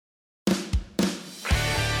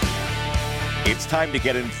It's time to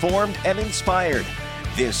get informed and inspired.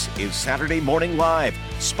 This is Saturday Morning Live,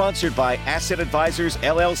 sponsored by Asset Advisors,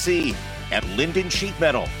 LLC and Linden Sheet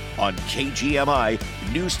Metal on KGMI,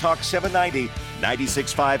 News Talk 790,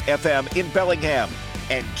 96.5 FM in Bellingham,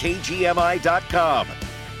 and KGMI.com.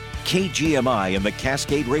 KGMI and the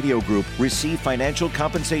Cascade Radio Group receive financial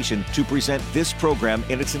compensation to present this program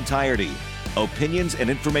in its entirety. Opinions and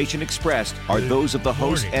information expressed are those of the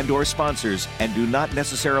host and/or sponsors and do not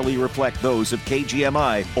necessarily reflect those of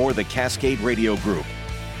KGMI or the Cascade Radio Group.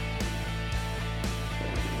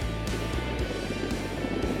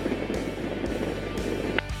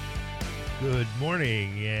 Good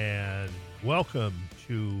morning and welcome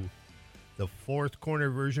to the fourth corner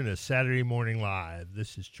version of Saturday Morning Live.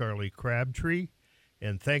 This is Charlie Crabtree,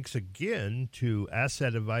 and thanks again to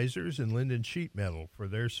Asset Advisors and Linden Sheet Metal for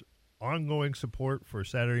their ongoing support for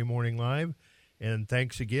Saturday Morning Live, and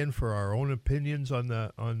thanks again for our own opinions on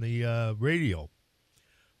the radio.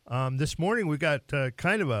 This morning we got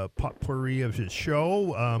kind of a potpourri of his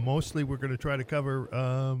show. Mostly we're going to try to cover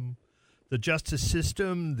the justice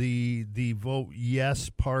system, the vote yes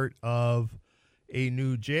part of a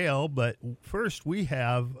new jail. But first we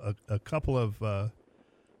have a couple of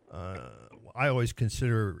I always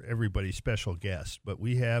consider everybody special guests, but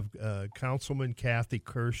we have Councilman Kathy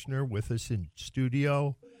Kirschner with us in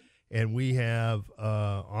studio, and we have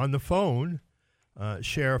on the phone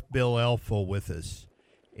Sheriff Bill Elful with us.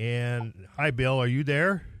 And hi, Bill, are you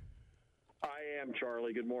there? I am,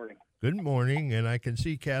 Charlie. Good morning. Good morning, and I can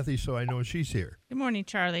see Kathy, so I know she's here. Good morning,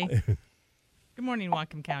 Charlie. Good morning,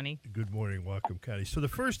 Whatcom County. Good morning, Whatcom County. So the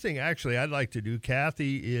first thing, actually, I'd like to do,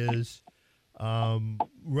 Kathy is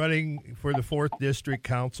running for the 4th District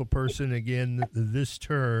council person again this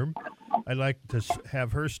term. I'd like to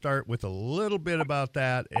have her start with a little bit about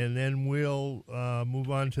that, and then we'll move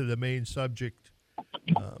on to the main subject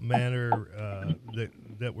matter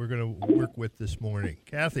that we're going to work with this morning.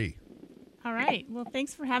 Kathy. All right. Well,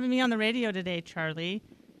 thanks for having me on the radio today, Charlie.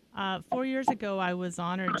 4 years ago, I was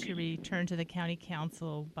honored to return to the county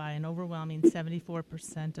council by an overwhelming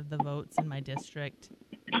 74% of the votes in my district.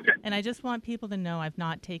 And I just want people to know I've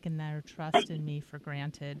not taken their trust in me for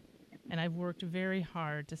granted. And I've worked very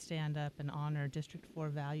hard to stand up and honor District 4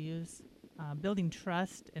 values, building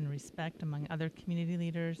trust and respect among other community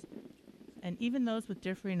leaders, and even those with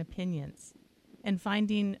differing opinions, and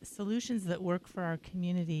finding solutions that work for our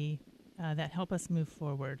community that help us move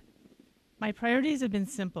forward. My priorities have been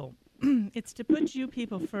simple. It's to put you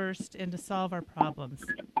people first and to solve our problems.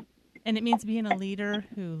 And it means being a leader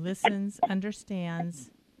who listens,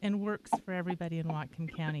 understands, and works for everybody in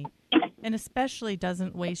Whatcom County, and especially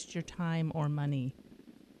doesn't waste your time or money.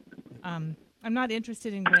 I'm not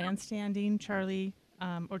interested in grandstanding, Charlie,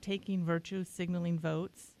 or taking virtue signaling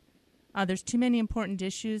votes. There's too many important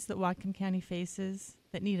issues that Whatcom County faces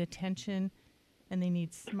that need attention, and they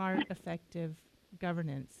need smart, effective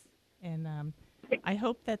governance. And I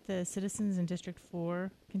hope that the citizens in District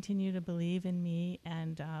 4 continue to believe in me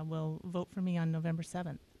and will vote for me on November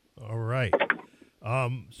 7th. All right.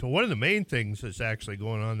 So one of the main things that's actually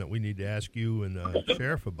going on that we need to ask you and the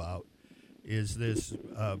sheriff about is this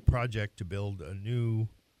project to build a new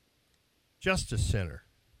justice center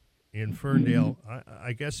in Ferndale.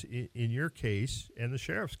 I guess in your case and the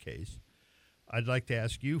sheriff's case, I'd like to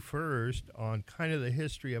ask you first on kind of the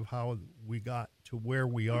history of how we got to where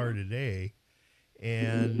we are today.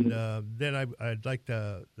 And then I'd like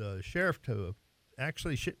the sheriff to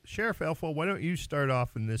actually, Sheriff Elfo, why don't you start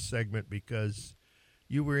off in this segment, because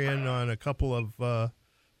you were in on a couple of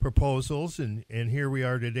proposals, and here we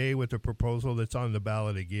are today with a proposal that's on the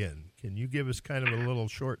ballot again. Can you give us kind of a little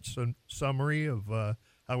short summary of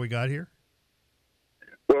how we got here?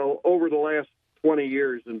 Well, over the last 20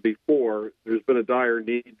 years and before, there's been a dire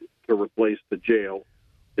need to replace the jail.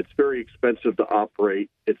 It's very expensive to operate.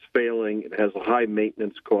 It's failing. It has a high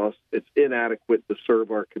maintenance cost. It's inadequate to serve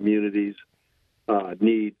our community's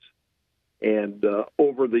needs. And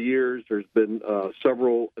over the years, there's been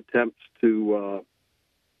several attempts to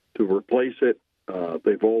replace it.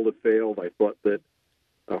 They've all failed. I thought that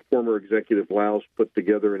former Executive Laus put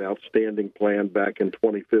together an outstanding plan back in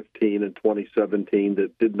 2015 and 2017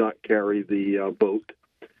 that did not carry the vote.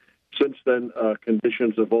 Since then,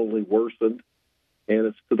 conditions have only worsened, and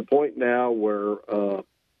it's to the point now where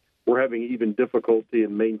we're having even difficulty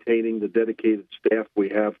in maintaining the dedicated staff we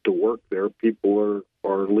have to work there. People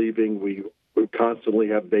are leaving. We constantly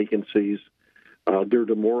have vacancies. They're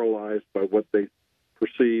demoralized by what they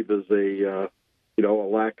perceive as a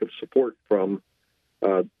lack of support from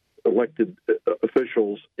elected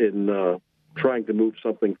officials in trying to move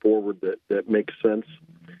something forward that makes sense.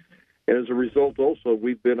 And as a result, also,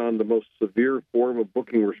 we've been on the most severe form of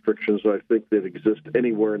booking restrictions, I think, that exist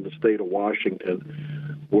anywhere in the state of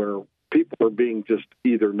Washington, where people are being just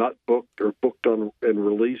either not booked or booked on and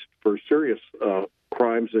released for serious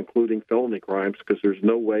crimes, including felony crimes, because there's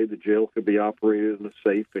no way the jail could be operated in a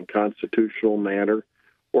safe and constitutional manner,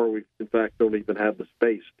 or we, in fact, don't even have the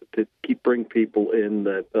space to bring people in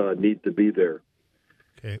that need to be there.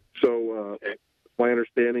 Okay. So my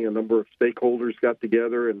understanding, a number of stakeholders got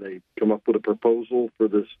together and they come up with a proposal for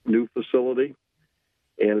this new facility.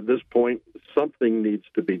 And at this point, something needs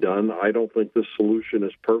to be done. I don't think this solution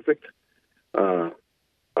is perfect.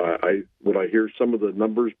 When I hear some of the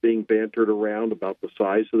numbers being bantered around about the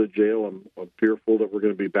size of the jail, I'm fearful that we're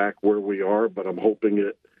going to be back where we are, but I'm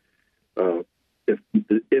hoping that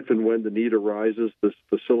if and when the need arises, this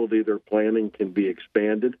facility they're planning can be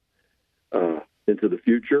expanded into the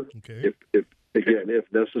future, okay. if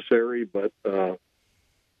necessary. But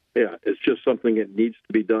it's just something that needs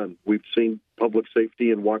to be done. We've seen public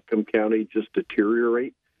safety in Whatcom County just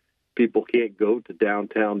deteriorate. People can't go to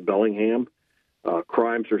downtown Bellingham.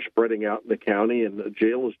 Crimes are spreading out in the county, and the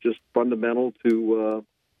jail is just fundamental to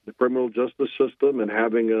the criminal justice system and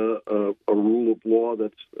having a rule of law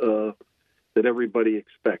that's that everybody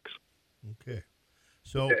expects. Okay,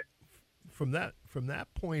 so from that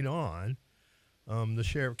point on, the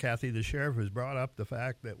sheriff has brought up the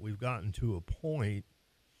fact that we've gotten to a point,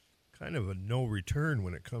 kind of a no return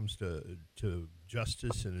when it comes to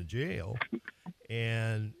justice in a jail,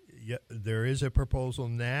 and yet there is a proposal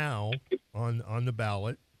now on the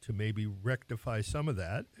ballot to maybe rectify some of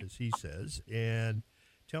that, as he says. And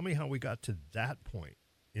tell me how we got to that point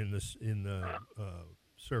in the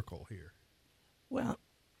circle here. Well,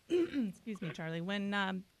 excuse me, Charlie. When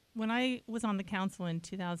I was on the council in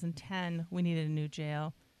 2010, we needed a new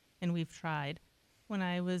jail, and we've tried. When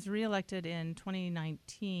I was reelected in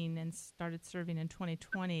 2019 and started serving in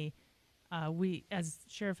 2020, we, as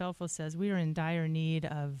Sheriff Elfo says, we were in dire need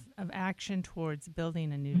of action towards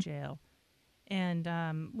building a new jail.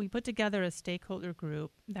 And we put together a stakeholder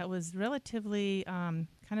group that was relatively kind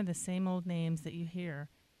of the same old names that you hear.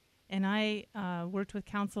 And I worked with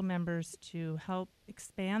council members to help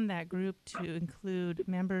expand that group to include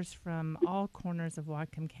members from all corners of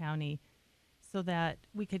Whatcom County so that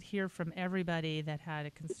we could hear from everybody that had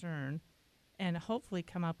a concern and hopefully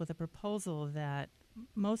come up with a proposal that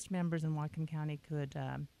most members in Whatcom County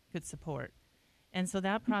could support. And so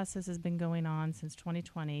that process has been going on since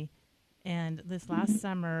 2020. And this last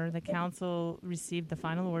summer, the council received the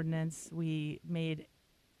final ordinance. We made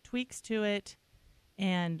tweaks to it.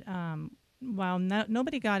 And while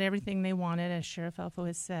nobody got everything they wanted, as Sheriff Elfo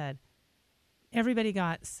has said, everybody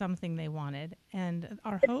got something they wanted. And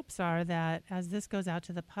our hopes are that as this goes out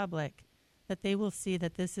to the public, that they will see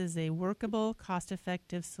that this is a workable,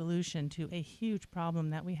 cost-effective solution to a huge problem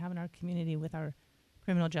that we have in our community with our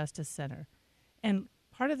criminal justice center. And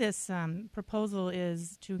part of this proposal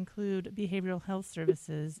is to include behavioral health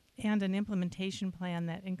services and an implementation plan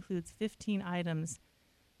that includes 15 items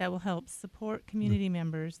that will help support community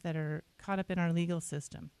members that are caught up in our legal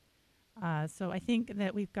system. So I think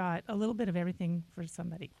that we've got a little bit of everything for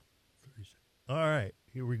somebody. All right,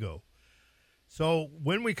 here we go. So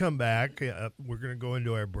when we come back, we're going to go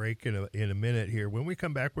into our break in a minute here. When we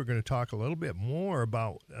come back, we're going to talk a little bit more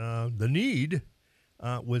about the need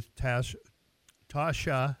with Tasha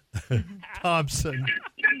Thompson.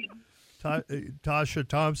 Tasha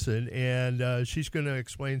Thompson, and she's going to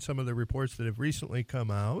explain some of the reports that have recently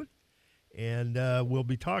come out. And we'll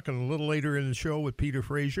be talking a little later in the show with Peter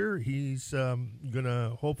Frazier. He's going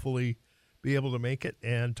to hopefully be able to make it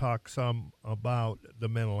and talk some about the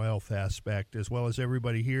mental health aspect, as well as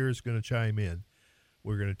everybody here is going to chime in.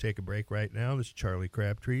 We're going to take a break right now. This is Charlie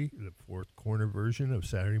Crabtree, the Fourth Corner version of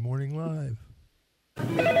Saturday Morning Live.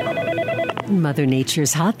 Mother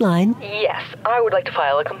Nature's Hotline. Yes, I would like to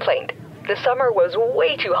file a complaint. The summer was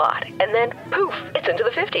way too hot, and then, poof, it's into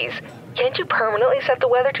the 50s. Can't you permanently set the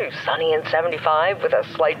weather to sunny and 75 with a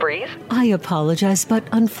slight breeze? I apologize, but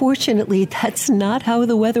unfortunately, that's not how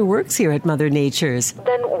the weather works here at Mother Nature's.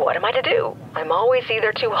 Then what am I to do? I'm always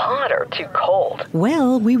either too hot or too cold.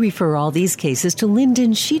 Well, we refer all these cases to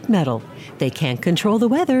Linden Sheet Metal. They can't control the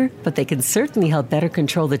weather, but they can certainly help better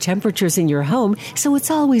control the temperatures in your home, so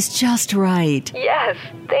it's always just right. Yes,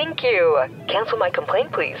 thank you. Cancel my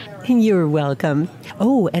complaint, please. You're welcome.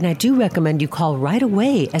 Oh, and I do recommend you call right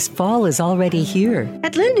away, as fall fall is already here.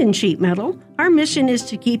 At Linden Sheet Metal, our mission is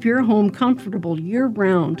to keep your home comfortable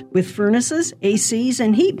year-round with furnaces, ACs,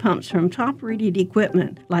 and heat pumps from top-rated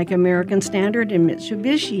equipment like American Standard and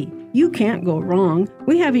Mitsubishi. You can't go wrong.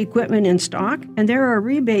 We have equipment in stock, and there are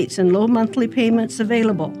rebates and low monthly payments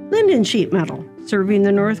available. Linden Sheet Metal, serving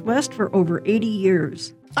the Northwest for over 80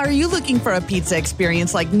 years. Are you looking for a pizza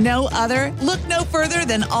experience like no other? Look no further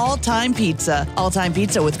than All Time Pizza. All Time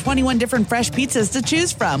Pizza with 21 different fresh pizzas to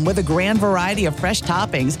choose from with a grand variety of fresh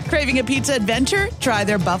toppings. Craving a pizza adventure? Try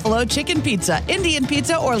their Buffalo Chicken Pizza, Indian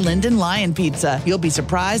Pizza, or Linden Lion Pizza. You'll be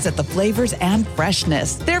surprised at the flavors and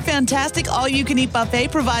freshness. Their fantastic all-you-can-eat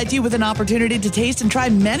buffet provides you with an opportunity to taste and try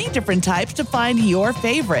many different types to find your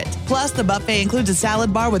favorite. Plus, the buffet includes a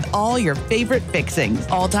salad bar with all your favorite fixings.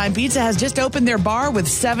 All Time Pizza has just opened their bar with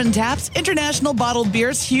 7 taps, international bottled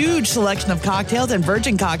beers, huge selection of cocktails, and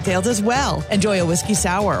virgin cocktails as well. Enjoy a whiskey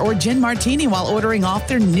sour or gin martini while ordering off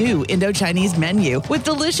their new Indo-Chinese menu with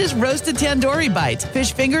delicious roasted tandoori bites,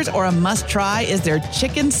 fish fingers, or a must-try is their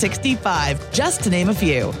Chicken 65, just to name a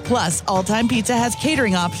few. Plus, All Time Pizza has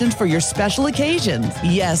catering options for your special occasions.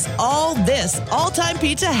 Yes, all Time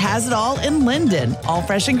Pizza has it all in Linden. All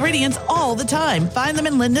fresh ingredients all the time. Find them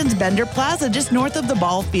in Linden's Bender Plaza just north of the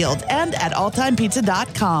ball field and at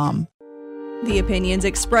alltimepizza.com. The opinions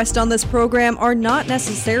expressed on this program are not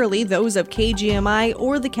necessarily those of KGMI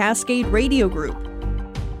or the Cascade Radio Group.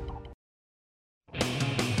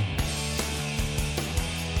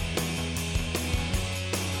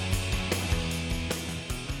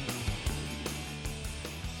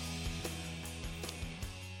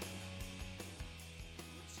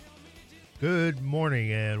 Good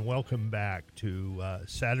morning and welcome back to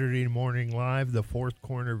Saturday Morning Live, the Fourth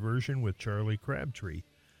Corner version with Charlie Crabtree.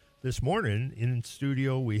 This morning in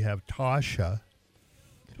studio we have Tasha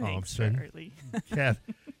Thompson,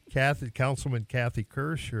 Councilman Kathy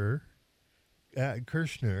Kirshner.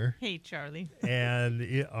 Hey, Charlie.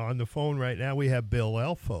 And on the phone right now we have Bill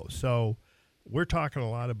Elfo. So we're talking a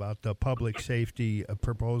lot about the public safety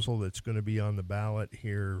proposal that's going to be on the ballot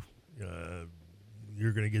here.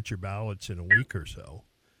 You're going to get your ballots in a week or so.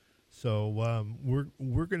 So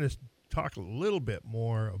we're going to talk a little bit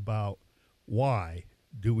more about why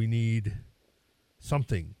do we need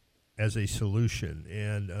something as a solution.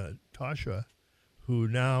 And Tasha, who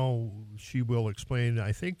now she will explain,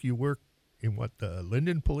 I think you work in the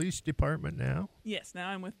Linden Police Department now? Yes, now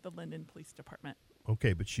I'm with the Linden Police Department.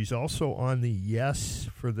 Okay, but she's also on the yes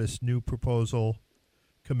for this new proposal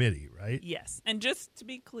committee, right? Yes. And just to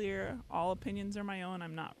be clear, all opinions are my own.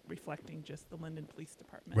 I'm not reflecting just the Linden Police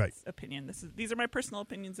Department's opinion. These are my personal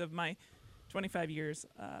opinions of my 25 years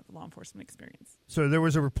of law enforcement experience. So there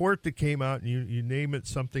was a report that came out, and you name it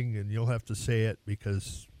something, and you'll have to say it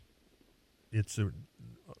because it's a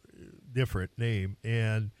different name,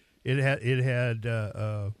 and it had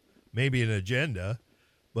maybe an agenda,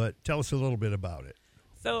 but tell us a little bit about it.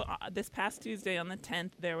 So this past Tuesday on the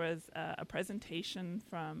 10th, there was a presentation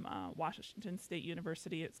from Washington State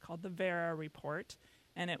University. It's called the VERA Report,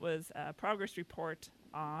 and it was a progress report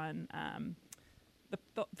on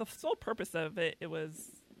the sole purpose of it.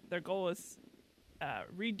 Their goal was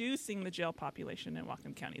reducing the jail population in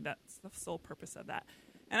Whatcom County. That's the sole purpose of that.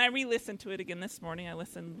 And I re-listened to it again this morning. I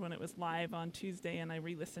listened when it was live on Tuesday, and I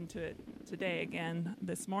re-listened to it today again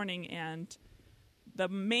this morning. And the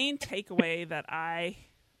main takeaway that I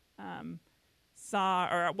saw,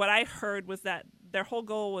 or what I heard, was that their whole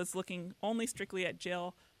goal was looking only strictly at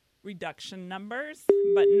jail reduction numbers,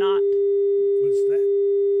 but not... What's that?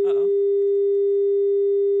 Uh-oh.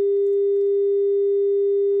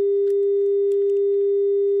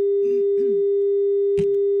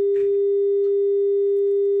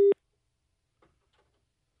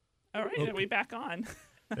 All right, Are we back on?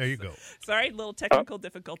 There you go. Sorry, little technical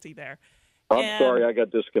difficulty there. I'm sorry, I got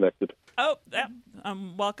disconnected. Oh,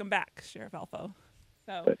 welcome back, Sheriff Alfo.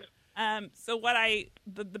 So what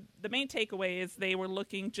the main takeaway is they were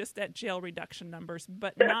looking just at jail reduction numbers,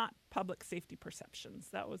 but not public safety perceptions.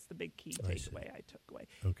 That was the big key takeaway I took away.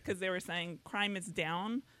 Because they were saying crime is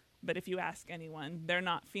down, but if you ask anyone, they're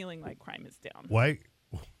not feeling like crime is down.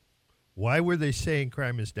 Why were they saying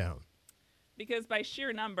crime is down? Because by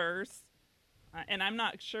sheer numbers, and I'm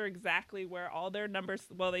not sure exactly where all their numbers,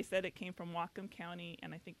 well, they said it came from Whatcom County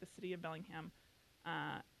and I think the city of Bellingham,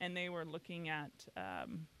 and they were looking at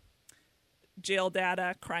jail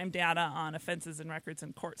data, crime data on offenses and records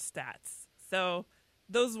and court stats. So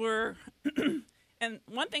those were, and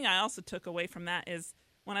one thing I also took away from that is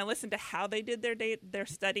when I listened to how they did their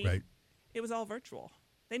study, it was all virtual.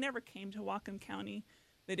 They never came to Whatcom County.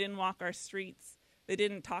 They didn't walk our streets. They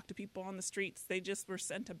didn't talk to people on the streets. They just were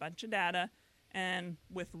sent a bunch of data, And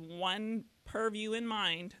with one purview in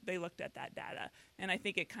mind, they looked at that data. And I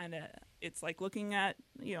think it's like looking at,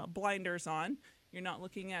 blinders on. You're not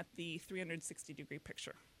looking at the 360-degree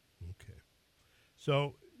picture. Okay.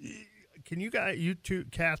 So can you two,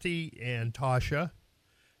 Kathy and Tasha,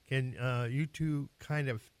 can you two kind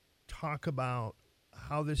of talk about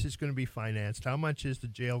how this is going to be financed? How much is the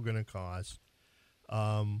jail going to cost?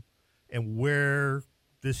 And where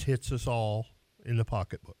this hits us all in the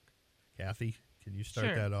pocketbook? Kathy, can you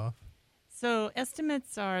start that off? So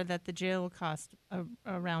estimates are that the jail will cost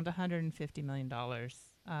around $150 million,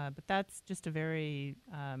 but that's just a very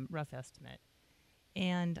rough estimate.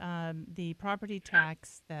 And the property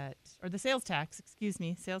tax sales tax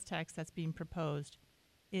that's being proposed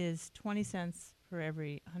is 20 cents per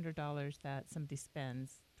every $100 that somebody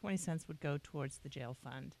spends. 20 cents would go towards the jail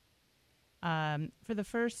fund. For the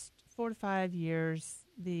first 4 to 5 years,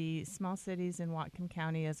 the small cities in Whatcom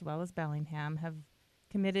County as well as Bellingham have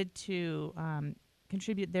committed to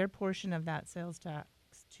contribute their portion of that sales tax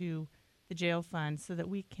to the jail fund so that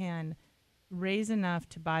we can raise enough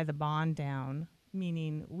to buy the bond down,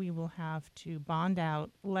 meaning we will have to bond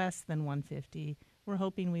out less than $150. We're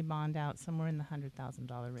hoping we bond out somewhere in the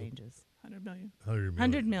 $100,000 ranges. 100 million.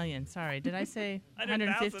 100 million. Sorry, did I say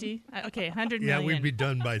 150? Okay, 100 yeah, million. we'd be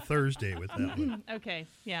done by Thursday with that one. Okay,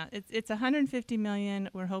 yeah, it's 150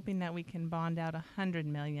 million. We're hoping that we can bond out 100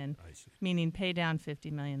 million, meaning pay down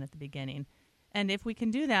 50 million at the beginning. And if we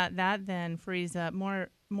can do that, that then frees up more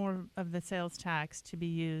of the sales tax to be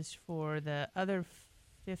used for the other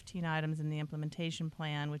 15 items in the implementation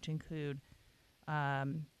plan, which include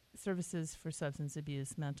services for substance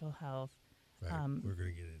abuse, mental health, right. We're going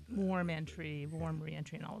to get into that. Warm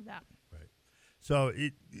reentry, and all of that. Right. So,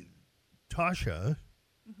 Tasha,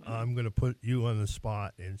 I'm going to put you on the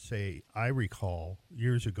spot and say, I recall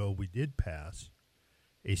years ago we did pass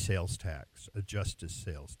a sales tax, a justice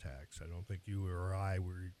sales tax. I don't think you or I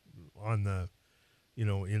were on the,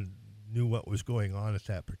 knew what was going on at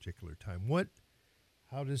that particular time. What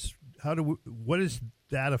does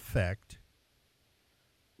that affect?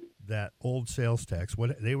 That old sales tax,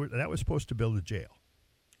 that was supposed to build a jail.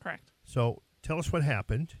 Correct. So tell us what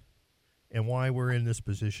happened and why we're in this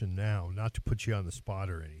position now, not to put you on the spot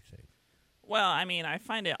or anything. Well, I mean, I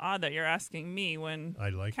find it odd that you're asking me when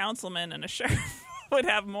councilman and a sheriff would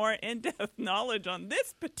have more in-depth knowledge on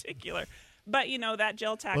this particular. But, that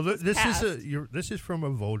jail tax was passed. This is from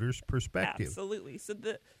a voter's perspective. Absolutely. So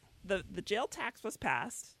the jail tax was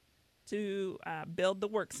passed to build the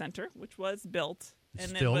work center, which was built. It's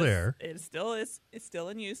and still there. It still is. It's still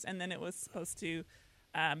in use, and then it was supposed to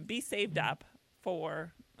be saved up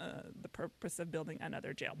for the purpose of building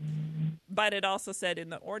another jail. But it also said in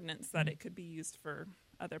the ordinance that it could be used for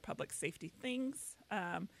other public safety things.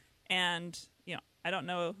 And I don't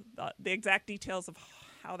know the exact details of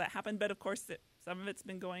how that happened, but of course, some of it's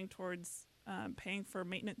been going towards paying for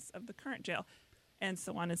maintenance of the current jail. And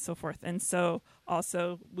so on and so forth. And so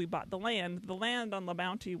also we bought the land. The land on La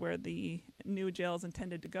Bounty where the new jail is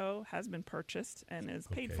intended to go has been purchased and is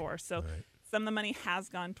paid for. So some of the money has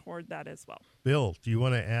gone toward that as well. Bill, do you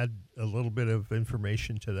want to add a little bit of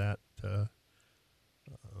information to that?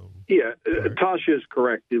 Tasha is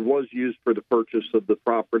correct. It was used for the purchase of the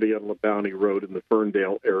property on La Bounty Road in the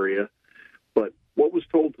Ferndale area. But what was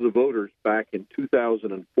told to the voters back in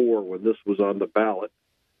 2004 when this was on the ballot,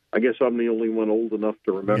 I guess I'm the only one old enough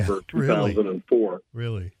to remember 2004.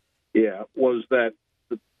 Really? Yeah, was that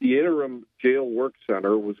the interim jail work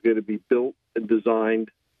center was going to be built and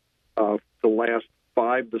designed to last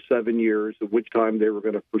 5 to 7 years, at which time they were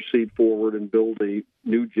going to proceed forward and build a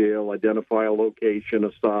new jail, identify a location,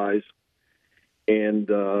 a size. And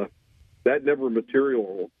that never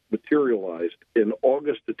materialized. In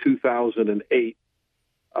August of 2008,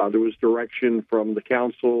 there was direction from the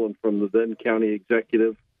council and from the then county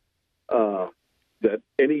executive that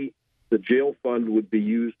the jail fund would be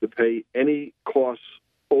used to pay any costs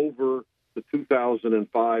over the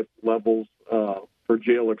 2005 levels for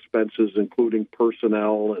jail expenses, including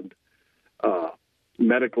personnel and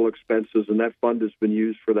medical expenses, and that fund has been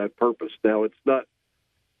used for that purpose. Now, it's not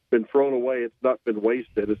been thrown away. It's not been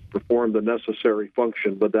wasted. It's performed the necessary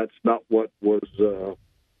function, but that's not what was the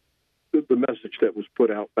message that was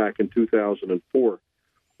put out back in 2004.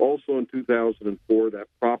 Also in 2004, that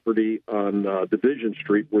property on Division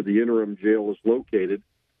Street where the interim jail is located,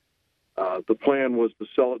 the plan was to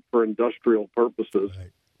sell it for industrial purposes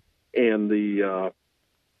and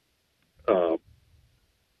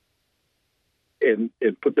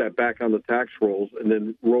and put that back on the tax rolls and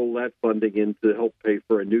then roll that funding in to help pay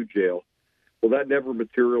for a new jail. Well, that never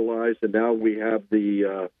materialized, and now we have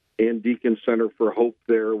the and Deacon Center for Hope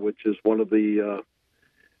there, which is one of the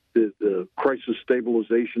crisis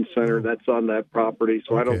stabilization center that's on that property.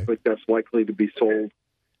 So I don't think that's likely to be sold.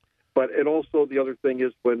 And also the other thing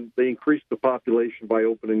is when they increased the population by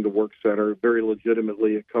opening the work center, very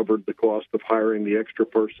legitimately it covered the cost of hiring the extra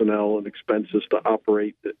personnel and expenses to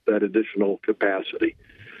operate that additional capacity.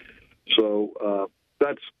 So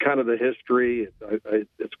that's kind of the history.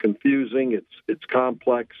 It's confusing. It's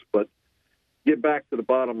complex, but get back to the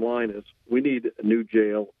bottom line is we need a new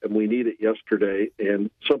jail, and we need it yesterday, and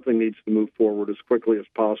something needs to move forward as quickly as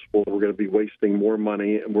possible. We're going to be wasting more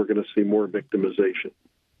money, and we're going to see more victimization.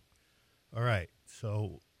 All right.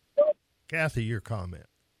 So, Kathy, your comment.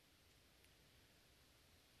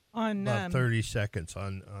 On about 30 seconds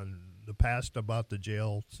on the past about the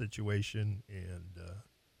jail situation and...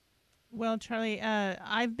 Well, Charlie,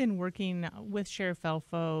 I've been working with Sheriff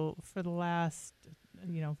Elfo for the last,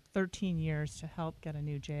 13 years to help get a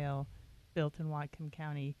new jail built in Whatcom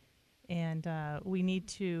County. And we need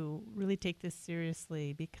to really take this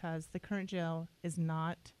seriously because the current jail is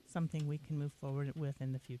not something we can move forward with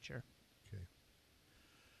in the future. Okay.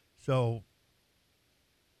 So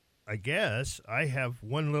I guess I have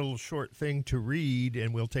one little short thing to read,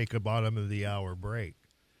 and we'll take a bottom of the hour break.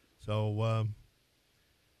 So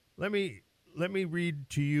let me read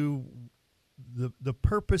to you the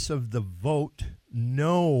purpose of the vote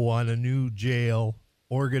no on a new jail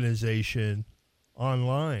organization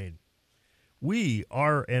online. We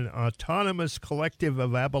are an autonomous collective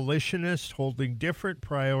of abolitionists holding different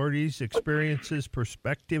priorities, experiences,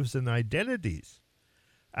 perspectives, and identities.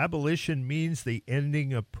 Abolition means the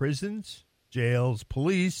ending of prisons, jails,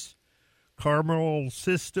 police, criminal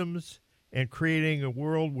systems, and creating a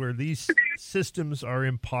world where these systems are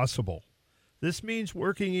impossible. This means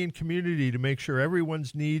working in community to make sure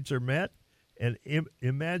everyone's needs are met and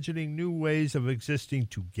imagining new ways of existing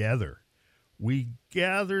together. We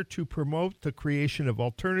gather to promote the creation of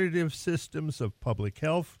alternative systems of public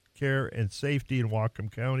health, care, and safety in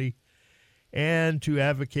Whatcom County, and to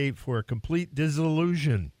advocate for a complete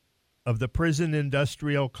dissolution of the prison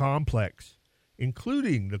industrial complex,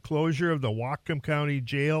 including the closure of the Whatcom County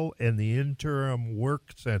Jail and the Interim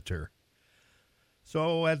Work Center.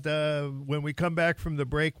 So when we come back from the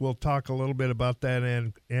break, we'll talk a little bit about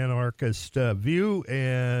that anarchist view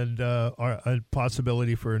and a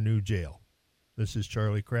possibility for a new jail. This is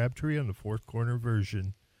Charlie Crabtree on the Fourth Corner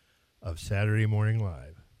version of Saturday Morning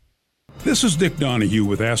Live. This is Dick Donahue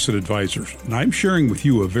with Asset Advisors, and I'm sharing with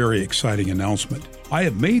you a very exciting announcement. I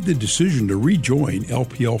have made the decision to rejoin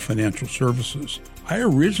LPL Financial Services. I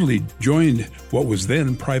originally joined what was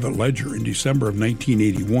then Private Ledger in December of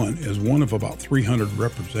 1981 as one of about 300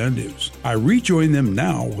 representatives. I rejoin them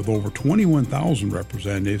now with over 21,000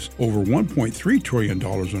 representatives, over $1.3 trillion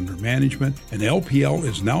under management, and LPL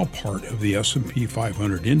is now part of the S&P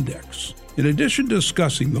 500 index. In addition to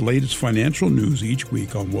discussing the latest financial news each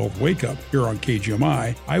week on Wealth Wake Up here on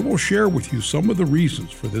KGMI, I will share with you some of the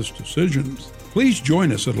reasons for this decision. Please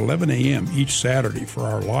join us at 11 a.m. each Saturday for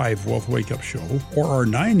our live Wealth Wake Up show or our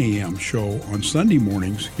 9 a.m. show on Sunday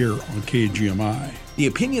mornings here on KGMI. The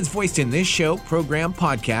opinions voiced in this show, program,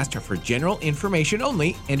 podcast are for general information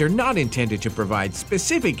only and are not intended to provide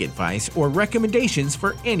specific advice or recommendations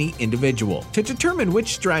for any individual. To determine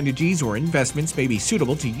which strategies or investments may be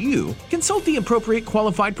suitable to you, consult the appropriate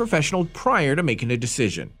qualified professional prior to making a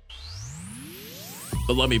decision.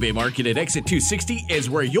 The Lummi Bay Market at Exit 260 is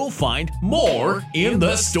where you'll find more in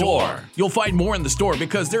the store. You'll find more in the store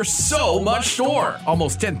because there's so much store.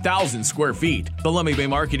 Almost 10,000 square feet. The Lummi Bay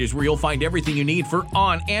Market is where you'll find everything you need for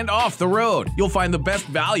on and off the road. You'll find the best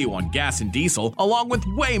value on gas and diesel, along with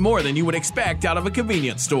way more than you would expect out of a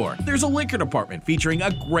convenience store. There's a liquor department featuring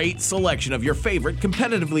a great selection of your favorite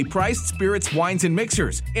competitively priced spirits, wines, and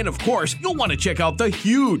mixers. And of course, you'll want to check out the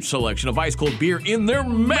huge selection of ice-cold beer in their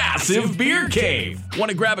massive beer cave. Want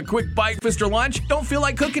to grab a quick bite for lunch? Don't feel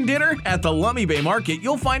like cooking dinner? At the Lummi Bay Market,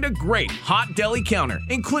 you'll find a great hot deli counter,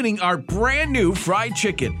 including our brand new fried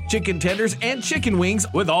chicken, chicken tenders, and chicken wings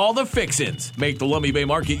with all the fixins. Make the Lummi Bay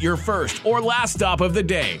Market your first or last stop of the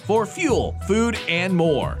day for fuel, food, and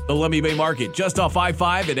more. The Lummi Bay Market, just off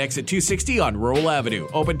I-5 at Exit 260 on Rural Avenue.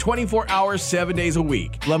 Open 24 hours, 7 days a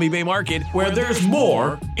week. Lummi Bay Market, where there's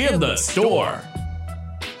more in the store.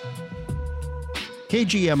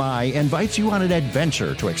 KGMI invites you on an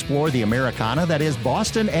adventure to explore the Americana that is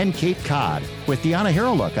Boston and Cape Cod with Deanna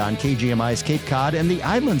Harreluk on KGMI's Cape Cod and the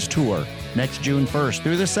Islands Tour. Next June 1st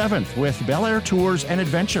through the 7th with Bel Air Tours and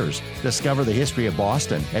Adventures. Discover the history of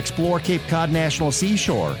Boston, explore Cape Cod National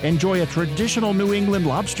Seashore, enjoy a traditional New England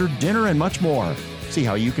lobster dinner, and much more. See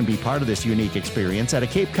how you can be part of this unique experience at a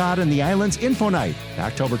Cape Cod and the Islands Info Night,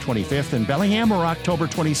 October 25th in Bellingham or October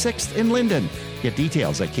 26th in Linden. Get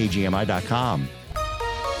details at kgmi.com.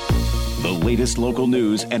 The latest local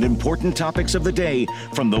news and important topics of the day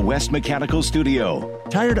from the West Mechanical Studio.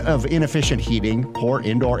 Tired of inefficient heating, poor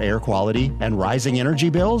indoor air quality, and rising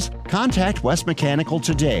energy bills? Contact West Mechanical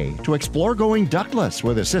today to explore going ductless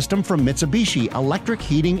with a system from Mitsubishi Electric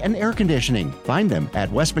Heating and Air Conditioning. Find them at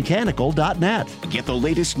westmechanical.net. Get the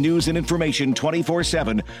latest news and information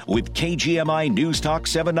 24/7 with KGMI News Talk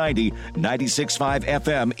 790, 96.5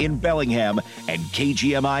 FM in Bellingham and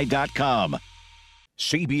KGMI.com.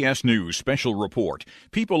 CBS News Special Report.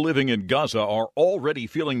 People living in Gaza are already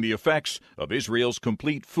feeling the effects of Israel's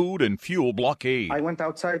complete food and fuel blockade. I went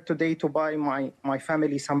outside today to buy my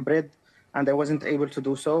family some bread, and I wasn't able to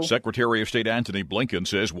do so. Secretary of State Antony Blinken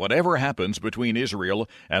says whatever happens between Israel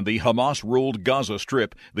and the Hamas-ruled Gaza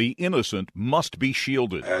Strip, the innocent must be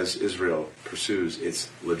shielded. As Israel pursues its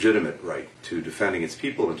legitimate right to defending its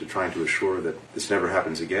people and to trying to assure that this never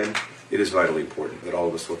happens again, it is vitally important that all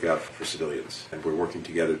of us look out for civilians, and we're working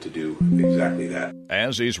together to do exactly that.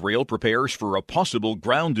 As Israel prepares for a possible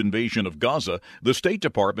ground invasion of Gaza, the State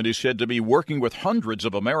Department is said to be working with hundreds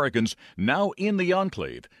of Americans now in the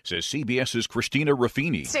enclave, says CBS's Christina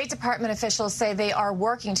Ruffini. State Department officials say they are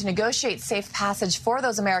working to negotiate safe passage for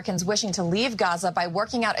those Americans wishing to leave Gaza by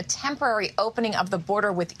working out a temporary opening of the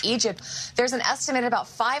border with Egypt. There's an estimated about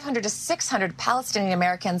 500 to 600 Palestinian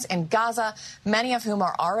Americans in Gaza, many of whom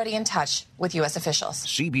are already in touch with U.S. officials.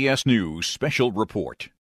 CBS News Special Report.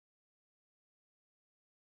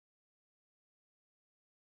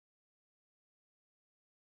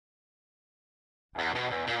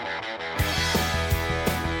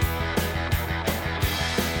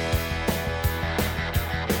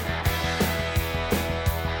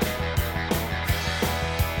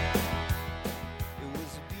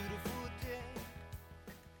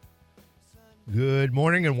 Good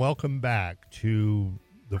morning and welcome back to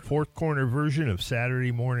the Fourth Corner version of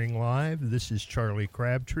Saturday Morning Live. This is Charlie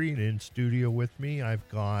Crabtree, and in studio with me I've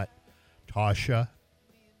got Tasha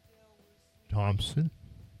Thompson,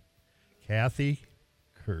 Kathy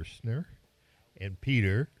Kirshner, and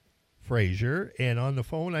Peter Frazier. And on the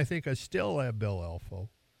phone I think I still have Bill Elfo.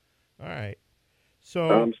 All right. So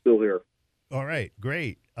I'm still here. All right,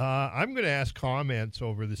 great. I'm going to ask comments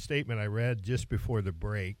over the statement I read just before the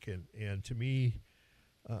break. And to me,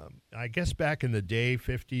 I guess back in the day,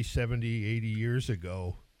 50, 70, 80 years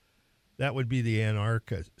ago, that would be the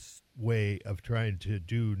anarchist way of trying to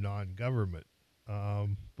do non-government.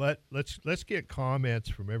 But let's get comments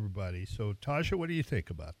from everybody. So, Tasha, what do you think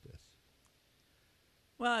about this?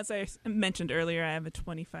 Well, as I mentioned earlier, I have a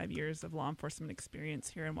 25 years of law enforcement experience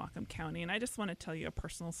here in Whatcom County, and I just want to tell you a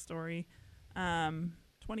personal story.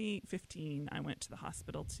 2015, I went to the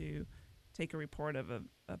hospital to take a report of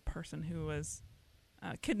a person who was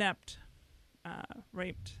kidnapped,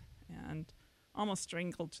 raped, and almost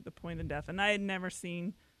strangled to the point of death. And I had never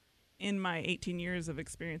seen, in my 18 years of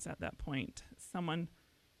experience at that point, someone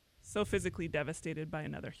so physically devastated by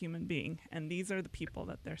another human being. And these are the people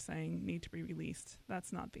that they're saying need to be released.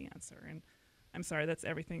 That's not the answer. And I'm sorry, that's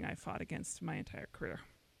everything I fought against my entire career.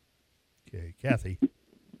 Okay, Kathy.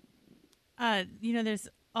 There's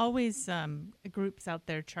always groups out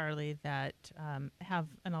there, Charlie, that have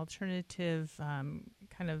an alternative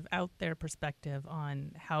kind of out there perspective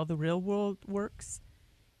on how the real world works,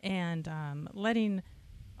 and letting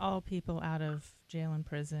all people out of jail and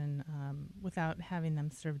prison without having them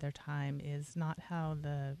serve their time is not how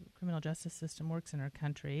the criminal justice system works in our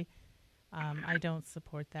country. I don't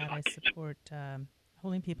support that. I support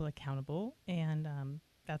holding people accountable, and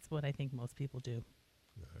that's what I think most people do.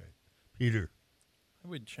 All right. Peter. I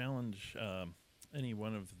would challenge any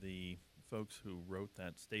one of the folks who wrote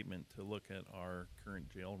that statement to look at our current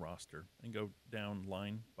jail roster and go down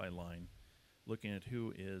line by line, looking at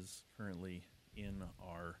who is currently in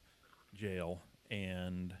our jail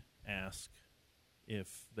and ask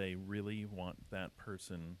if they really want that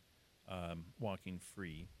person walking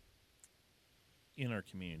free in our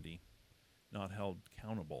community, not held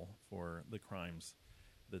accountable for the crimes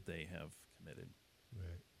that they have committed.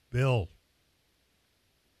 Right. Bill.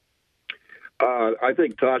 I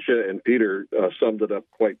think Tasha and Peter summed it up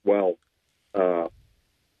quite well. That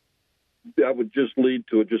would just lead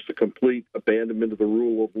to just a complete abandonment of the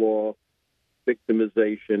rule of law,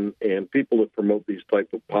 victimization, and people that promote these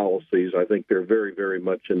type of policies, I think they're very, very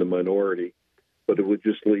much in the minority. But it would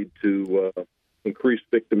just lead to increased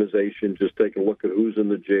victimization, just take a look at who's in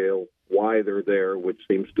the jail, why they're there, which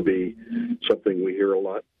seems to be something we hear a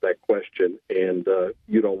lot, that question. And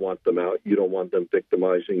you don't want them out. You don't want them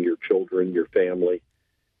victimizing your children, your family.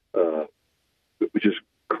 We just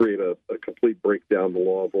create a complete breakdown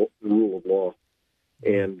the rule of law.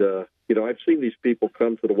 And, I've seen these people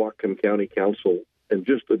come to the Whatcom County Council and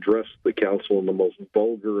just address the council in the most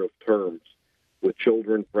vulgar of terms. With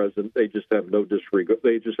children present, they just have no disregard.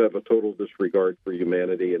 They just have a total disregard for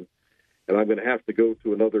humanity. And I'm going to have to go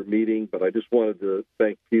to another meeting, but I just wanted to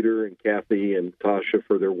thank Peter and Kathy and Tasha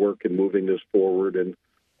for their work in moving this forward and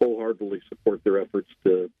wholeheartedly support their efforts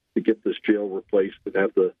to get this jail replaced and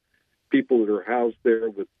have the people that are housed there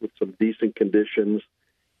with some decent conditions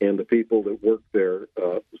and the people that work there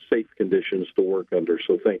safe conditions to work under.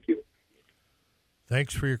 So thank you.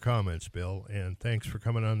 Thanks for your comments, Bill, and thanks for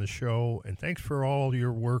coming on the show, and thanks for all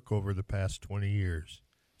your work over the past 20 years.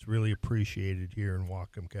 It's really appreciated here in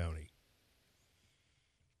Whatcom County.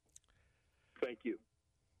 Thank you.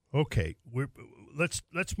 Okay, let's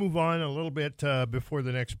move on a little bit before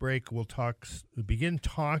the next break. We'll begin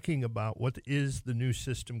talking about what is the new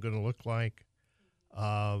system going to look like.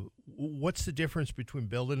 What's the difference between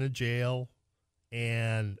building a jail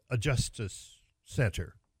and a justice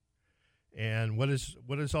center? And what is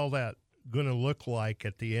all that going to look like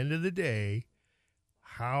at the end of the day?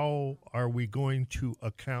 How are we going to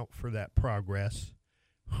account for that progress?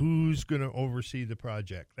 Who's going to oversee the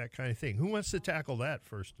project? That kind of thing. Who wants to tackle that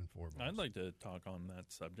first and foremost? I'd like to talk on that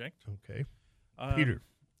subject. Okay. Peter.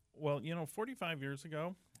 Well, 45 years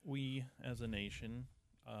ago, we as a nation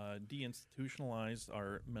deinstitutionalized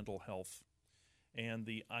our mental health. And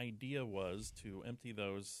the idea was to empty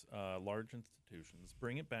those large institutions,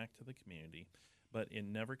 bring it back to the community, but it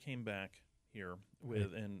never came back here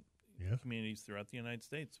within communities throughout the United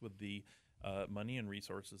States with the money and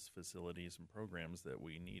resources, facilities, and programs that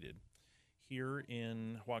we needed. Here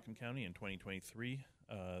in Whatcom County in 2023,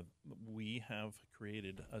 we have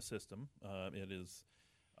created a system. It is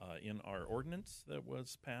in our ordinance that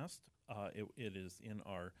was passed. It is in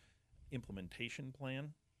our implementation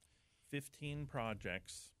plan. 15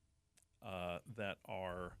 projects that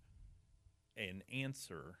are an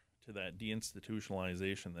answer to that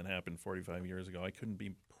deinstitutionalization that happened 45 years ago. I couldn't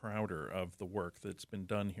be prouder of the work that's been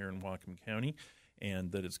done here in Whatcom County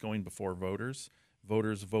and that it's going before voters.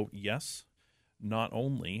 Voters vote yes. Not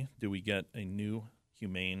only do we get a new,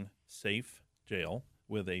 humane, safe jail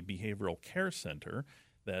with a behavioral care center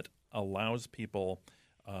that allows people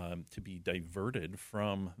to be diverted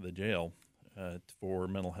from the jail for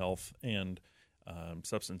mental health and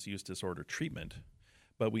substance use disorder treatment,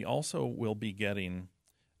 but we also will be getting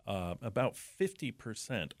about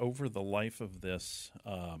 50% over the life of this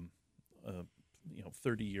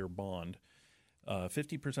 30-year bond.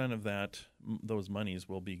 50% of those monies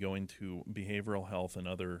will be going to behavioral health and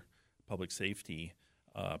other public safety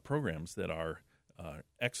programs that are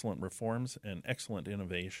excellent reforms and excellent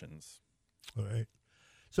innovations. All right.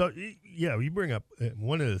 So, you bring up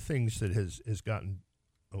one of the things that has gotten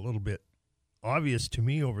a little bit obvious to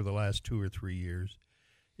me over the last 2 or 3 years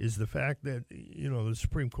is the fact that, the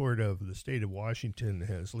Supreme Court of the state of Washington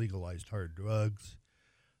has legalized hard drugs.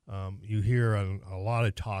 You hear on a lot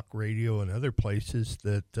of talk radio and other places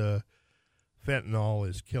that fentanyl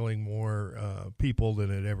is killing more people than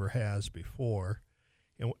it ever has before.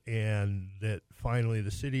 And that finally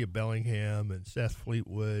the city of Bellingham and Seth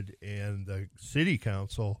Fleetwood and the city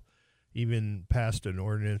council even passed an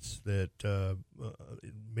ordinance that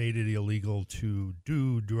made it illegal to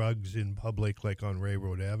do drugs in public, like on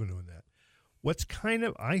Railroad Avenue and that. What's kind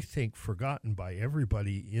of, I think, forgotten by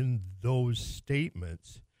everybody in those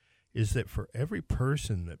statements is that for every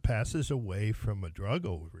person that passes away from a drug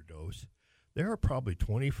overdose, there are probably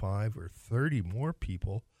 25 or 30 more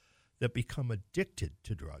people that become addicted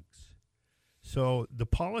to drugs. So the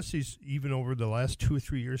policies, even over the last 2 or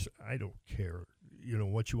 3 years, I don't care,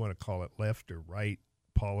 what you want to call it, left or right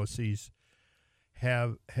policies,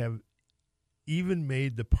 have even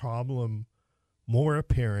made the problem more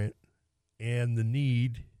apparent and the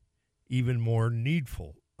need even more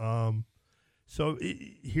needful. So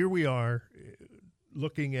here we are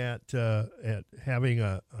looking at having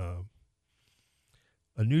a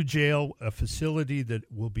new jail, a facility that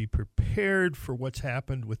will be prepared for what's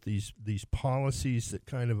happened with these policies that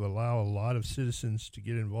kind of allow a lot of citizens to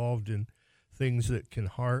get involved in things that can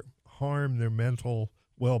harm their mental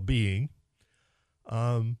well-being.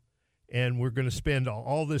 And we're going to spend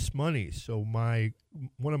all this money. So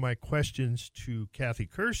one of my questions to Kathy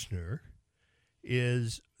Kirschner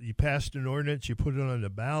is, you passed an ordinance, you put it on the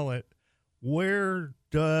ballot. Where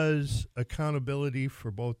does accountability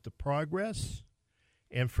for both the progress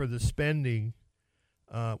And for the spending,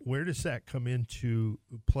 where does that come into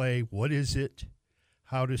play? What is it?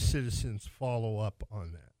 How do citizens follow up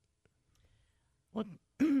on that? Well,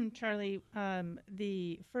 Charlie,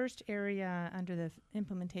 the first area under the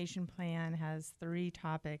implementation plan has 3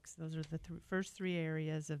 topics. Those are the first 3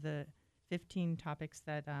 areas of the 15 topics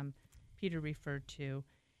that Peter referred to.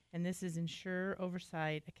 And this is ensure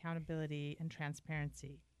oversight, accountability, and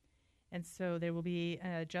transparency. And so there will be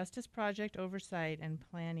a Justice Project Oversight and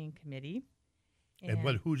Planning Committee.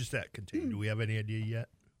 And who does that contain? Do we have any idea yet?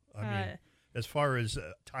 I mean, as far as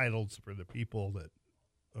titles for the people that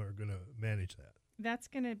are going to manage that. That's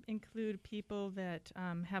going to include people that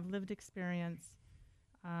have lived experience,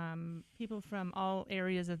 people from all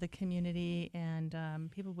areas of the community,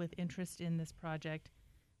 and people with interest in this project.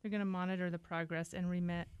 They're going to monitor the progress and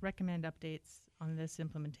recommend updates on this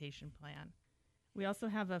implementation plan. We also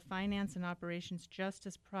have a Finance and Operations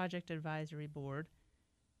Justice Project Advisory Board.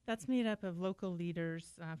 That's made up of local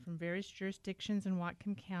leaders from various jurisdictions in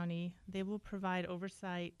Whatcom County. They will provide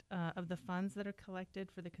oversight of the funds that are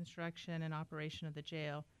collected for the construction and operation of the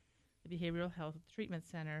jail, the Behavioral Health Treatment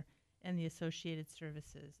Center, and the associated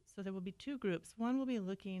services. So there will be 2 groups. One will be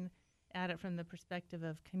looking at it from the perspective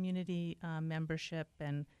of community membership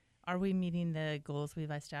and are we meeting the goals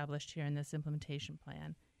we've established here in this implementation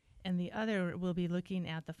plan? And the other will be looking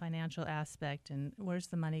at the financial aspect and where's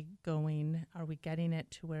the money going? Are we getting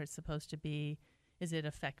it to where it's supposed to be? Is it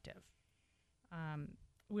effective?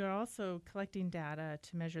 We are also collecting data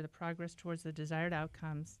to measure the progress towards the desired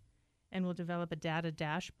outcomes, and we'll develop a data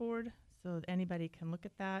dashboard so that anybody can look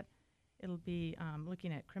at that. It'll be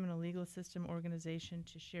looking at criminal legal system organization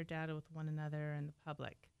to share data with one another and the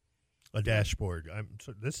public. A dashboard.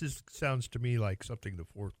 Sounds to me like something the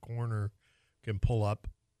Fourth Corner can pull up.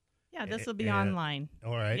 Yeah, this will be online.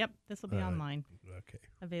 All right. Yep, this will be online. Okay.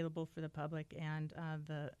 Available for the public and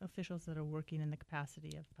the officials that are working in the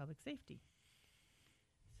capacity of public safety.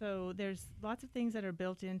 So there's lots of things that are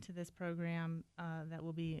built into this program that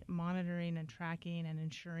will be monitoring and tracking and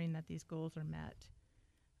ensuring that these goals are met.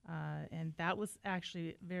 And that was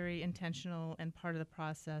actually very intentional and part of the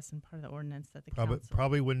process and part of the ordinance that the council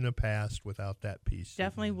probably wouldn't have passed without that piece.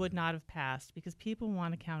 Definitely would not have passed because people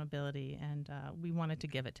want accountability, and we wanted to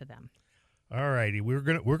give it to them. All righty, we're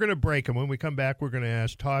gonna break, and when we come back, we're gonna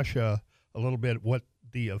ask Tasha a little bit what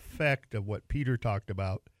the effect of what Peter talked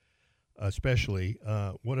about, especially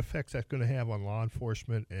what effects that's going to have on law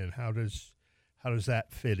enforcement, and how does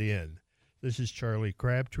that fit in. This is Charlie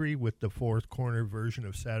Crabtree with the Fourth Corner version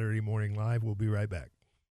of Saturday Morning Live. We'll be right back.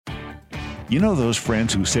 You know those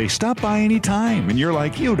friends who say, stop by any time, and you're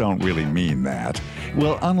like, you don't really mean that.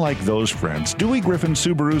 Well, unlike those friends, Dewey Griffin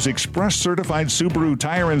Subaru's Express Certified Subaru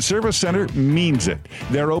Tire and Service Center means it.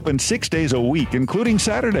 They're open 6 days a week, including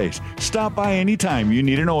Saturdays. Stop by any time you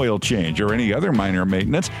need an oil change or any other minor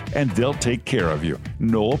maintenance, and they'll take care of you.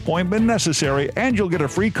 No appointment necessary, and you'll get a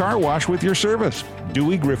free car wash with your service.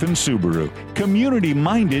 Dewey Griffin Subaru.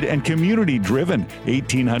 Community-minded and community-driven.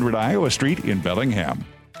 1800 Iowa Street in Bellingham.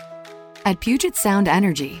 At Puget Sound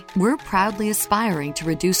Energy, we're proudly aspiring to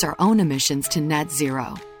reduce our own emissions to net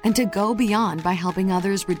zero and to go beyond by helping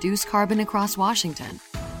others reduce carbon across Washington.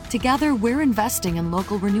 Together, we're investing in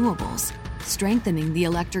local renewables, strengthening the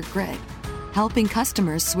electric grid, helping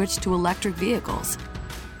customers switch to electric vehicles,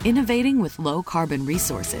 innovating with low-carbon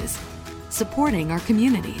resources, supporting our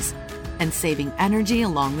communities, and saving energy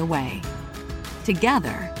along the way.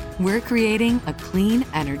 Together, we're creating a clean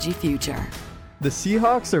energy future. The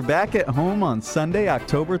Seahawks are back at home on Sunday,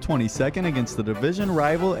 October 22nd against the division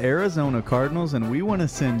rival Arizona Cardinals, and we want to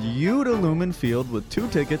send you to Lumen Field with 2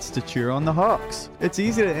 tickets to cheer on the Hawks. It's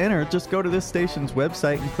easy to enter. Just go to this station's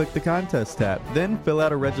website and click the contest tab. Then fill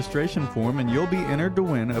out a registration form and you'll be entered to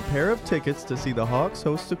win a pair of tickets to see the Hawks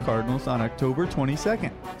host the Cardinals on October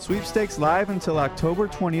 22nd. Sweepstakes live until October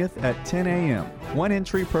 20th at 10 a.m. 1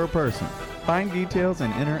 entry per person. Find details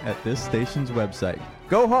and enter at this station's website.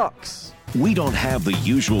 Go Hawks! We don't have the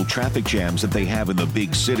usual traffic jams that they have in the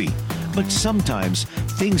big city, but sometimes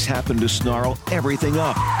things happen to snarl everything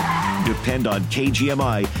up. Depend on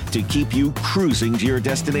KGMI to keep you cruising to your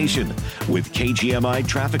destination with KGMI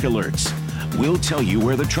traffic alerts. We'll tell you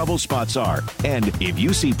where the trouble spots are, and if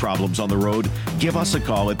you see problems on the road, give us a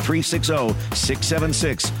call at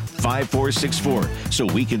 360-676-5464 so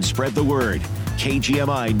we can spread the word.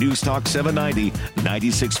 KGMI News Talk 790,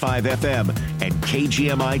 96.5 FM, and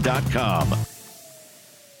KGMI.com.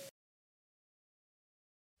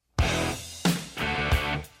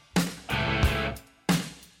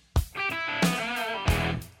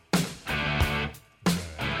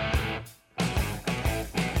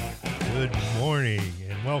 Good morning,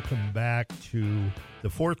 and welcome back to the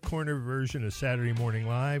Fourth Corner version of Saturday Morning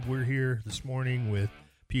Live. We're here this morning with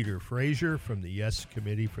Peter Frazier from the Yes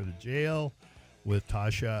Committee for the Jail, with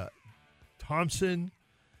Tasha Thompson.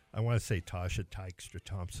 I want to say Tasha Tykestra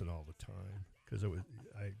Thompson all the time because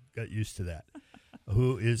I got used to that,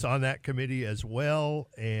 who is on that committee as well,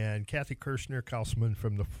 and Kathy Kirshner, councilman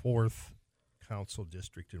from the 4th Council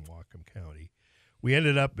District in Whatcom County. We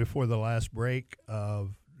ended up before the last break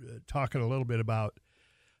of talking a little bit about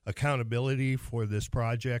accountability for this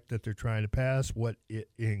project that they're trying to pass, what it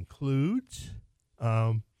includes.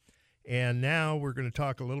 And now we're going to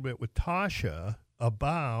talk a little bit with Tasha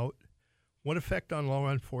about what effect on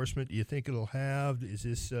law enforcement do you think it'll have? Is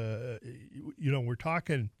this, we're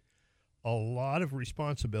talking a lot of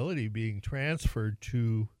responsibility being transferred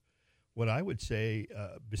to what I would say,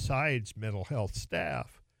 besides mental health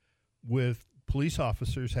staff, with police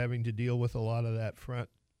officers having to deal with a lot of that front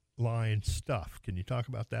line stuff. Can you talk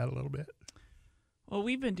about that a little bit? Well,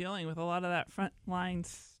 we've been dealing with a lot of that front line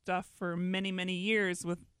stuff for many, many years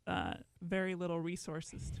with very little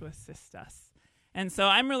resources to assist us. And so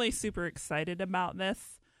I'm really super excited about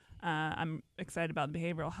this. I'm excited about the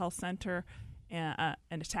Behavioral Health Center and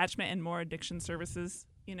attachment and more addiction services.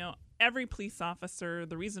 You know, every police officer,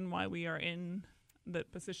 the reason why we are in the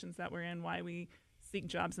positions that we're in, why we seek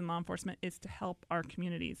jobs in law enforcement, is to help our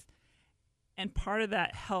communities. And part of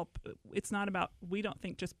that help, it's not about, we don't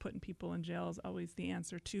think just putting people in jail is always the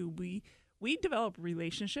answer too. We develop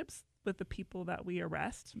relationships with the people that we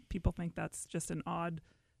arrest. People think that's just an odd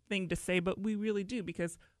thing to say, but we really do,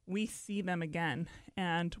 because we see them again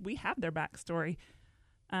and we have their backstory.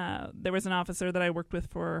 There was an officer that I worked with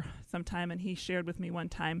for some time, and he shared with me one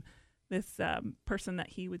time this person that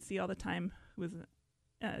he would see all the time who was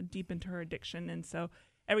deep into her addiction. And so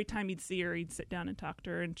every time he'd see her, he'd sit down and talk to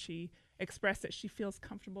her, and she expressed that she feels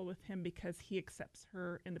comfortable with him because he accepts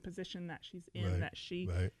her in the position that she's in, that she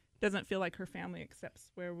doesn't feel like her family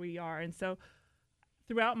accepts where we are. And so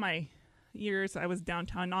throughout my years, I was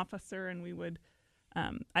downtown officer, and we would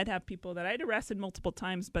I'd have people that I'd arrested multiple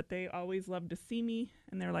times, but they always loved to see me,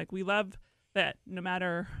 and they're like, we love that no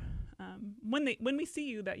matter when we see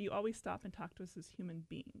you, that you always stop and talk to us as human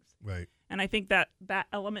beings. Right. And I think that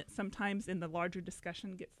element sometimes in the larger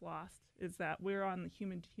discussion gets lost, is that we're on the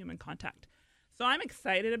human-to-human contact. So I'm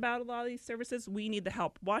excited about a lot of these services. We need the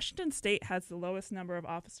help. Washington State has the lowest number of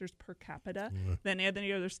officers per capita than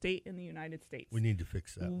any other state in the United States. We need to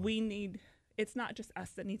fix that. It's not just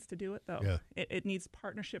us that needs to do it, though. Yeah. It needs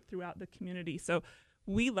partnership throughout the community. So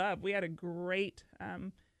we had a great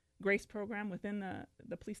GRACE program within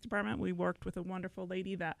the police department. We worked with a wonderful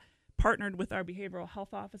lady that partnered with our behavioral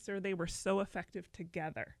health officer. They were so effective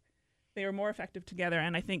together. They were more effective together,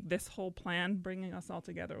 and I think this whole plan, bringing us all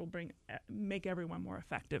together, will make everyone more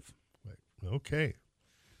effective. Right. Okay.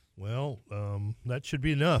 Well, that should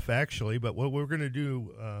be enough, actually. But what we're going to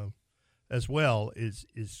do as well is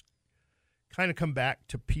kind of come back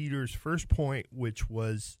to Peter's first point, which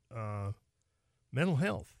was mental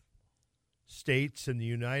health. States and the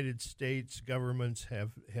United States governments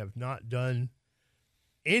have not done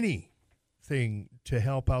anything to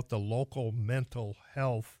help out the local mental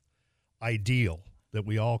health ideal that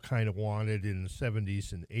we all kind of wanted in the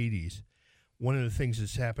 70s and 80s. One of the things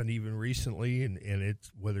that's happened even recently, and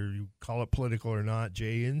it's, whether you call it political or not,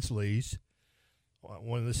 Jay Inslee's,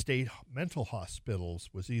 one of the state mental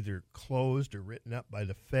hospitals was either closed or written up by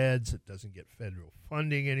the feds. It doesn't get federal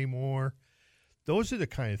funding anymore. Those are the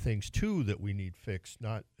kind of things, too, that we need fixed,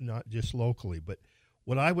 not just locally. But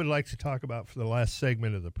what I would like to talk about for the last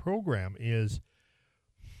segment of the program is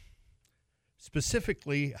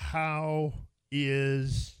specifically, how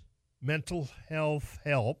is mental health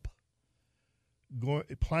help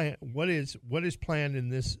what is planned in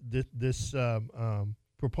this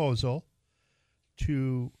proposal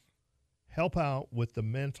to help out with the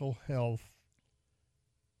mental health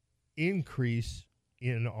increase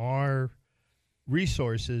in our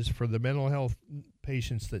resources for the mental health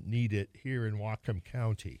patients that need it here in Whatcom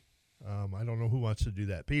County. I don't know who wants to do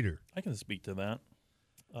that. Peter. I can speak to that.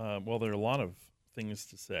 Well, there are a lot of things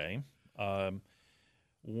to say. In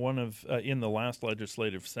the last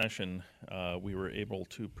legislative session, we were able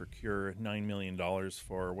to procure $9 million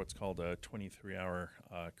for what's called a 23-hour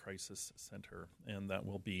crisis center, and that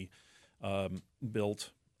will be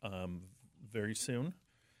built very soon.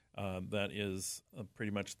 That is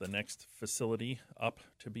pretty much the next facility up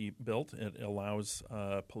to be built. It allows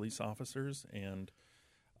police officers and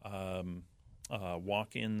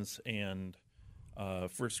walk-ins and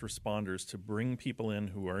first responders to bring people in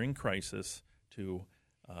who are in crisis to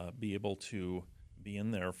be able to be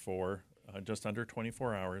in there for just under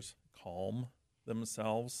 24 hours, calm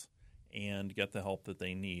themselves and get the help that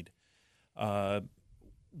they need.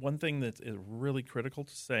 One thing that is really critical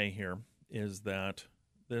to say here is that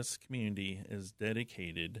this community is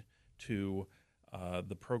dedicated to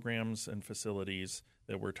the programs and facilities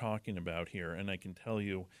that we're talking about here. And I can tell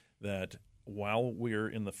you that while we're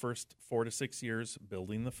in the first 4 to 6 years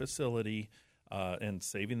building the facility and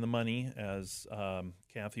saving the money, as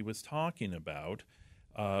Kathy was talking about,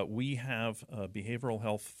 we have behavioral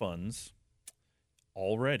health funds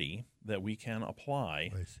already that we can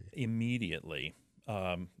apply immediately.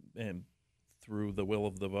 And through the will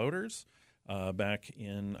of the voters, back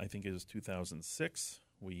in, I think it was 2006,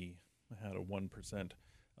 we had a 1%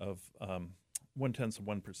 of 1/10 of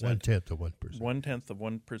 1%. 1/10 of 1%. 1/10 of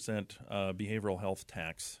 1% behavioral health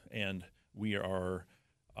tax, and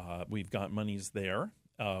we've got monies there.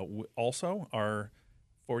 Also, our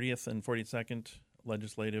 40th and 42nd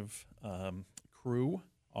legislative crew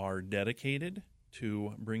are dedicated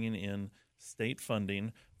to bringing in state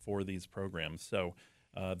funding for these programs. So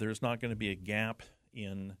there's not going to be a gap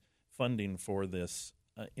in funding for this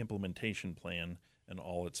implementation plan and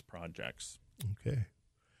all its projects. Okay.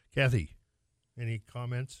 Kathy, any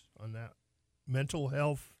comments on that? Mental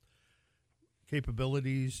health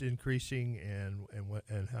capabilities increasing and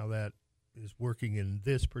how that is working in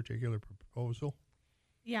this particular proposal?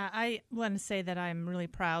 Yeah, I want to say that I'm really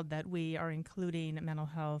proud that we are including mental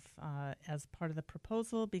health as part of the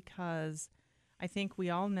proposal, because I think we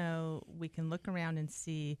all know, we can look around and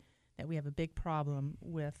see that we have a big problem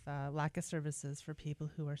with lack of services for people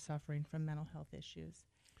who are suffering from mental health issues.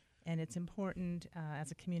 And it's important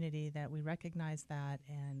as a community that we recognize that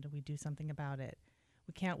and we do something about it.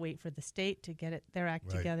 We can't wait for the state to get their act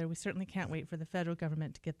together. We certainly can't wait for the federal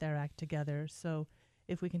government to get their act together. So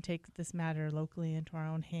if we can take this matter locally into our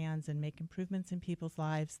own hands and make improvements in people's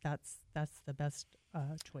lives, that's the best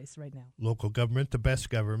choice right now. Local government, the best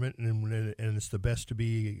government, and it's the best to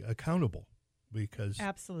be accountable, because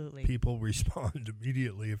absolutely people respond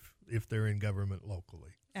immediately if they're in government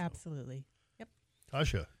locally. Absolutely. Yep.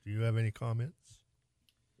 Tasha, do you have any comments?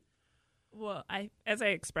 Well, as I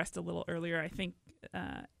expressed a little earlier, I think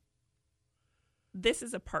this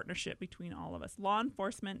is a partnership between all of us. Law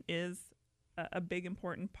enforcement is a big,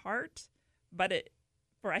 important part, but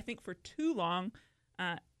I think for too long,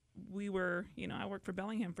 we were, I worked for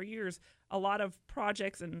Bellingham for years. A lot of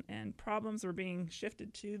projects and problems were being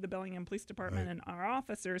shifted to the Bellingham Police Department and our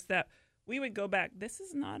officers, that we would go back. This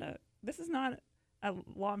is not a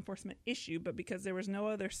law enforcement issue, but because there was no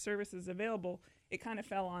other services available, it kind of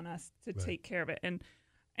fell on us to take care of it. And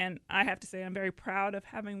I have to say, I'm very proud of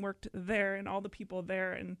having worked there and all the people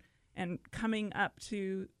there and coming up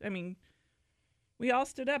to, we all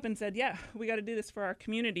stood up and said, yeah, we got to do this for our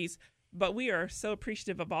communities. But we are so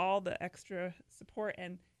appreciative of all the extra support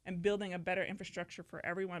and building a better infrastructure for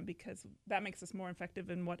everyone, because that makes us more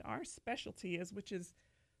effective in what our specialty is, which is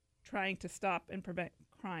trying to stop and prevent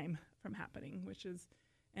crime from happening,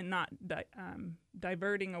 and not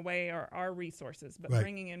diverting away our resources, but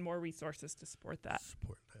bringing in more resources to support that.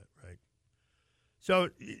 Right. So,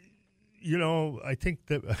 I think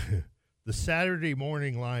that the Saturday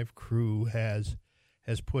Morning Live crew has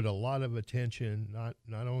put a lot of attention, not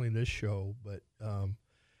only this show, but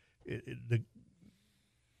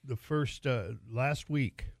the first last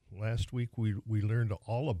week we learned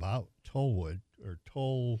all about Tollwood, or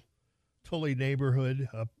Tully neighborhood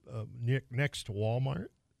up next to Walmart,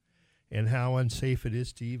 and how unsafe it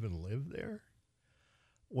is to even live there.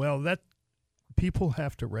 Well, that people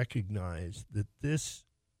have to recognize that this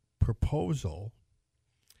proposal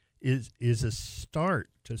is a start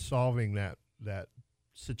to solving that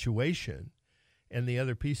situation, and the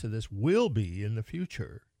other piece of this will be in the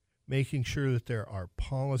future making sure that there are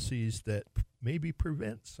policies that maybe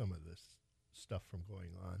prevent some of this stuff from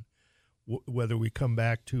going on. Whether we come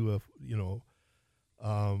back to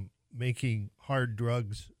making hard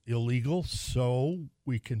drugs illegal so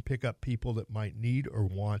we can pick up people that might need or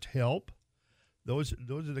want help. Those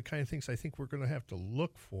are the kind of things I think we're going to have to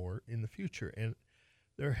look for in the future. And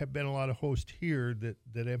there have been a lot of hosts here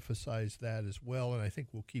that emphasize that as well, and I think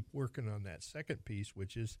we'll keep working on that second piece,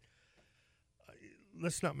 which is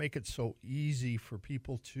let's not make it so easy for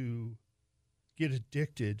people to get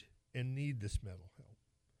addicted and need this mental health.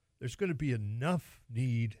 There's going to be enough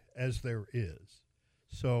need as there is.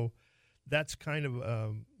 So that's kind of,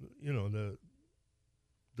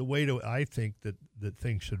 the way I think that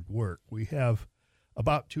things should work. We have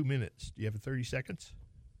about 2 minutes. Do you have 30 seconds?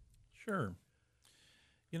 Sure.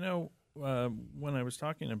 When I was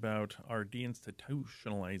talking about our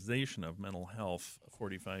deinstitutionalization of mental health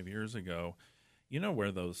 45 years ago,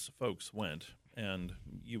 where those folks went, and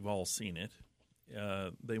you've all seen it.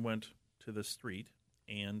 they went to the street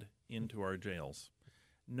and into our jails.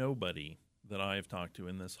 Nobody that I have talked to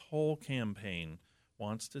in this whole campaign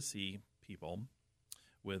wants to see people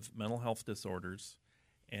with mental health disorders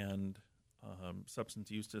and substance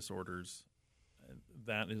use disorders.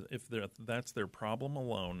 That is, if that's their problem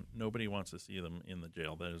alone, nobody wants to see them in the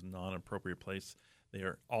jail. That is not an appropriate place.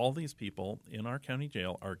 All these people in our county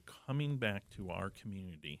jail are coming back to our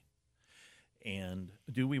community. And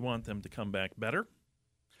do we want them to come back better,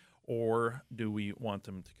 or do we want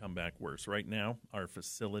them to come back worse? Right now, our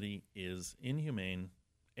facility is inhumane,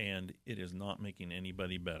 and it is not making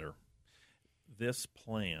anybody better. This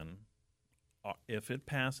plan, if it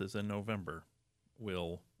passes in November,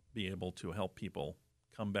 will be able to help people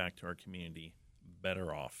come back to our community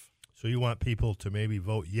better off. So you want people to maybe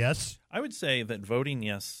vote yes? I would say that voting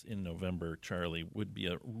yes in November, Charlie, would be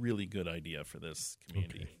a really good idea for this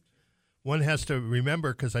community. Okay. One has to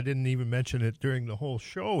remember, because I didn't even mention it during the whole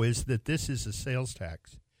show, is that this is a sales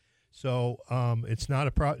tax. So it's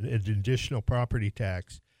not an additional property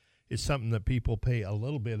tax. It's something that people pay a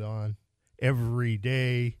little bit on every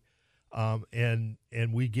day, and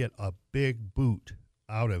we get a big boot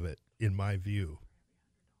out of it, in my view.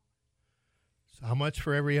 So how much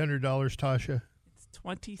for every $100, Tasha? It's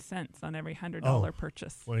 20 cents on every $100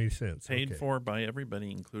 purchase. 20 cents. Paid for by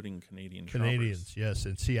everybody, including Canadians, shoppers. Yes,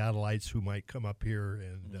 and Seattleites who might come up here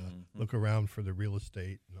and look around for the real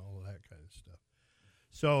estate and all of that kind of stuff.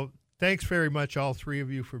 So thanks very much, all three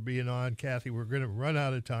of you, for being on. Kathy, we're going to run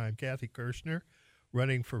out of time. Kathy Kirshner,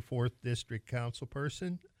 running for 4th District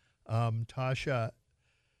Councilperson. Tasha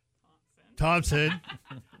Thompson,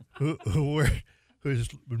 who's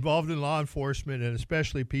involved in law enforcement, and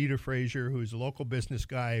especially Peter Frazier, who's a local business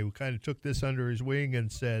guy who kind of took this under his wing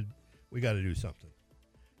and said, we got to do something.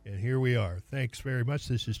 And here we are. Thanks very much.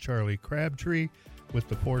 This is Charlie Crabtree with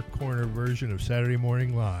the Fourth Corner version of Saturday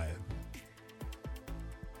Morning Live.